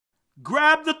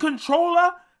Grab the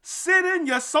controller, sit in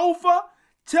your sofa,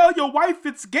 tell your wife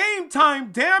it's game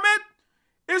time, damn it!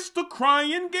 It's the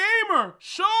CryNGAmeR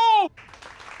Show!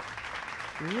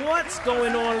 What's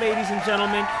going on, ladies and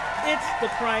gentlemen? It's the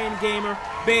CryNGAmeR,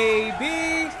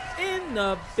 baby, in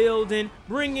the building,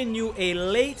 bringing you a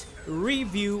late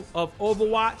review of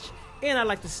Overwatch. And I'd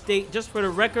like to state, just for the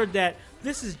record, that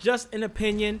this is just an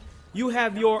opinion. You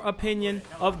have your opinion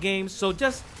of games, so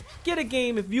just get a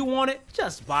game. If you want it,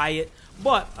 just buy it.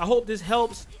 But I hope this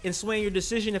helps in swaying your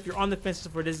decision if you're on the fence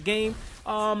for this game.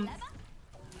 I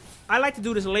like to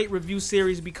do this late review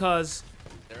series because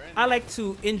I like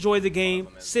to enjoy the game,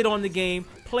 sit on the game,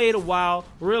 play it a while,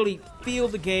 really feel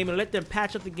the game, and let them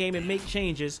patch up the game and make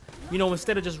changes, you know,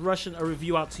 instead of just rushing a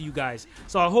review out to you guys.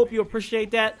 So I hope you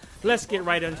appreciate that. Let's get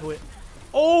right into it.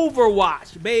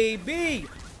 Overwatch, baby!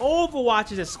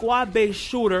 Overwatch is a squad-based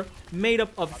shooter made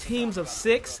up of teams of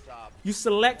 6. You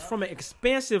select from an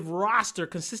expansive roster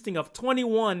consisting of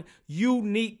 21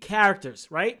 unique characters,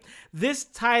 right? This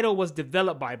title was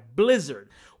developed by Blizzard,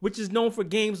 which is known for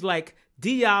games like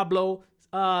Diablo,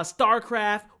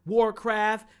 StarCraft,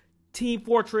 Warcraft, Team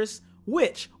Fortress,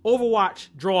 which Overwatch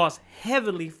draws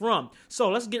heavily from.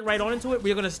 So let's get right on into it.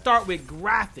 We're going to start with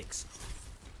graphics.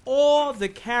 All the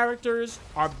characters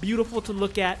are beautiful to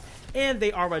look at, and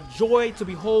they are a joy to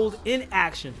behold in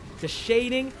action. The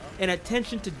shading and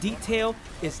attention to detail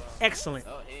is excellent.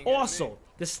 Also,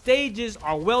 the stages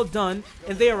are well done,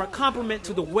 and they are a complement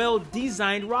to the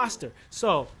well-designed roster.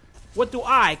 So, what do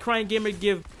I, CryNGAmeR,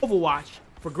 give Overwatch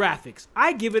for graphics?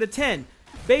 I give it a 10.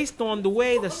 Based on the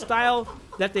way, the style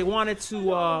that they wanted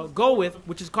to go with,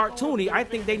 which is cartoony, I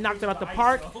think they knocked it out the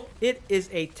park. It is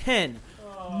a 10.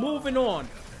 Moving on,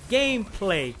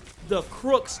 gameplay. The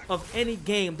crux of any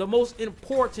game, the most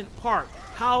important part.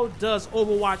 How does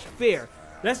Overwatch fare?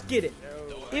 Let's get it.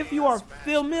 If you are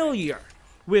familiar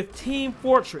with Team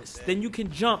Fortress, then you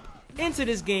can jump into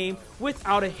this game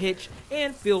without a hitch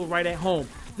and feel right at home.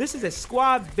 This is a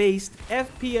squad-based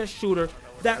FPS shooter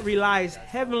that relies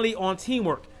heavily on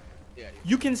teamwork.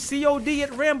 You can COD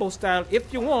it Rambo style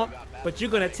if you want, but you're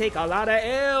gonna take a lot of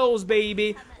L's,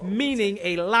 baby, meaning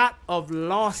a lot of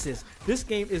losses. This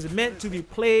game is meant to be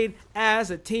played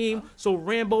as a team, so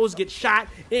Rambos get shot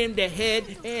in the head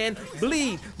and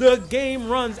bleed. The game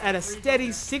runs at a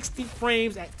steady 60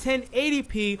 frames at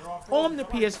 1080p on the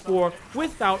PS4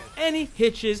 without any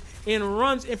hitches, and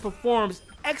runs and performs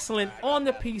excellent on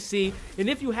the PC. And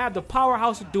if you have the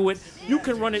powerhouse to do it, you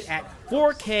can run it at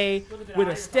 4K with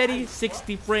a steady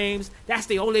 60 frames. That's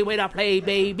the only way to play,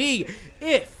 baby.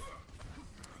 If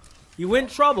you in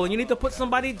trouble and you need to put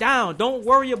somebody down, don't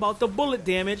worry about the bullet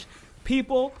damage.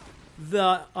 People,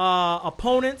 the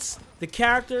opponents, the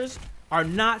characters are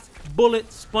not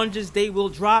bullet sponges. They will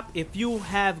drop if you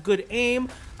have good aim.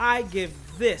 I give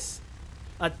this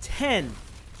a 10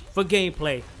 for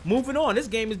gameplay. Moving on, this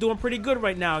game is doing pretty good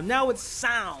right now. Now it's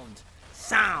sound,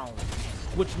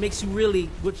 which makes you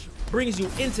which brings you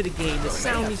into the game. The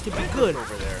sound needs to be good.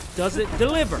 Does it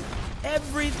deliver?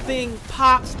 Everything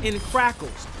pops and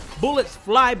crackles. Bullets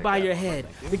fly by your head.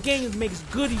 The game makes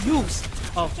good use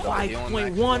of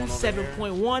 5.1,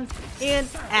 7.1, and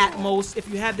Atmos. If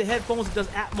you have the headphones, it does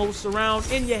Atmos surround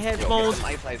in your headphones.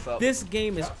 This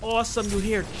game is awesome. You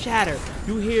hear chatter.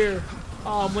 You hear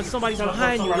when somebody's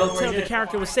behind you, they'll tell the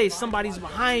character will say somebody's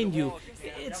behind you.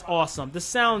 It's awesome. The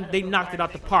sound, they knocked it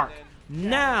out the park.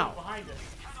 Now,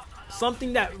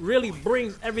 something that really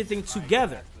brings everything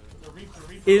together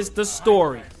is the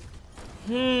story.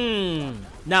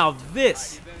 Now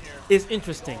this is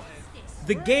interesting.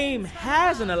 The game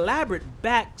has an elaborate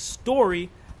backstory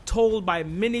told by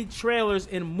many trailers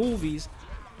and movies,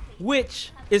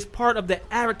 which is part of the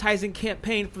advertising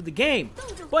campaign for the game,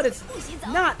 but it's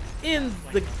not in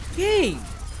the game.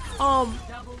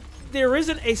 There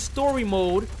isn't a story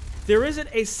mode, there isn't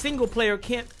a single player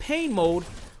campaign mode,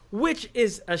 which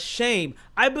is a shame.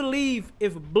 I believe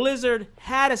if Blizzard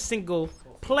had a single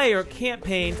player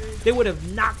campaign, they would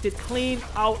have knocked it clean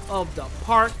out of the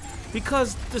park,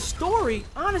 because the story,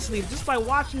 honestly, just by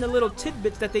watching the little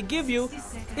tidbits that they give you,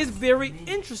 is very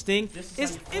interesting.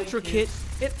 It's intricate.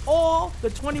 All the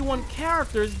 21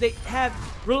 characters, they have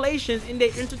relations and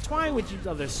they intertwine with each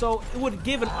other, so it would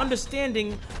give an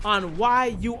understanding on why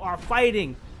you are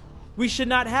fighting. We should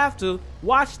not have to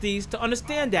watch these to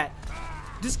understand that.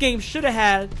 This game should have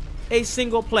had a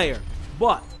single player,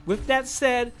 but with that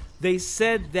said, they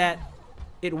said that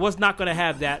it was not going to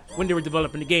have that when they were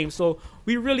developing the game, so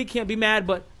we really can't be mad,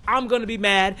 but I'm going to be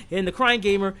mad, and the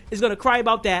CryNGAmeR is going to cry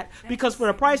about that, because for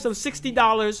the price of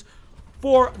 $60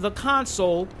 for the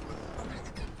console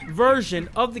version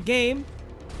of the game,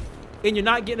 and you're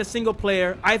not getting a single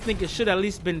player, I think it should at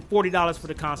least been $40 for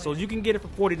the console. You can get it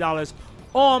for $40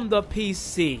 on the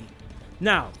PC.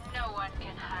 Now,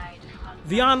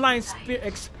 the online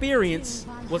experience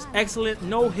was excellent,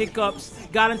 no hiccups,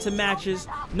 got into matches,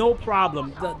 no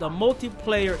problem. The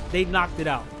multiplayer, they knocked it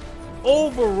out.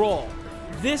 Overall,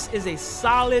 this is a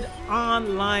solid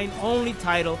online-only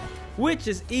title, which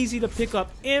is easy to pick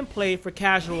up and play for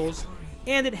casuals,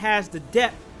 and it has the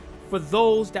depth for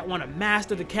those that want to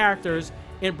master the characters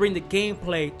and bring the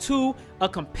gameplay to a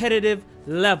competitive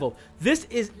level. This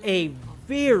is a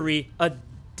very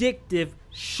addictive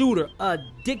shooter,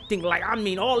 addicting, like, I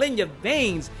mean, all in your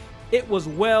veins. It was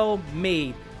well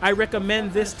made. I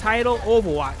recommend this title,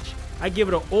 Overwatch. I give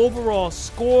it an overall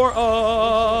score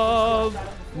of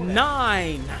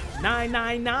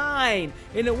 9.999,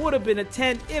 and it would have been a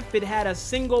 10 if it had a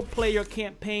single player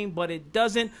campaign, but it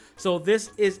doesn't. So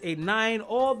this is a 9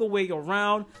 all the way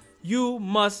around. You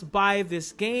must buy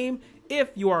this game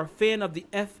if you are a fan of the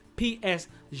FPS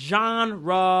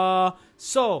genre.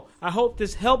 So I hope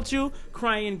this helped you.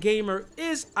 CryNGAmeR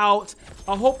is out.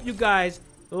 I hope you guys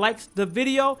liked the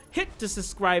video. Hit the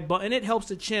subscribe button. It helps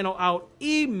the channel out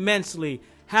immensely.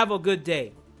 Have a good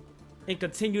day and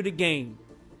continue the game.